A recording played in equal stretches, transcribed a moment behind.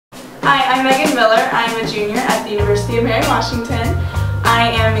Hi, I'm Megan Miller. I'm a junior at the University of Mary Washington. I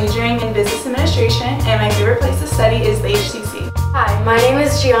am majoring in business administration and my favorite place to study is the HCC. Hi, my name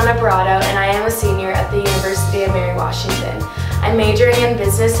is Gianna Barado and I am a senior at the University of Mary Washington. I'm majoring in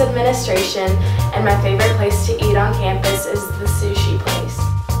business administration and my favorite place to eat on campus is the sushi place.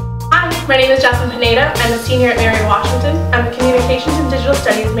 Hi, my name is Jasmine Pineda. I'm a senior at Mary Washington. I'm a communications and digital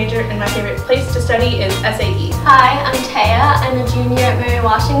studies major and my favorite place to study is SAE. Hi, I'm Taya. I'm a junior at Mary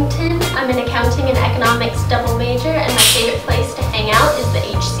Washington. I'm an accounting and economics double major and my favorite place to hang out is the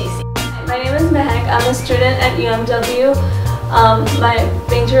HCC. My name is Mehak. I'm a student at UMW. My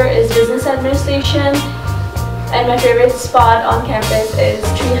major is business administration and my favorite spot on campus is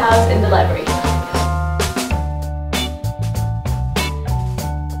Treehouse in the library.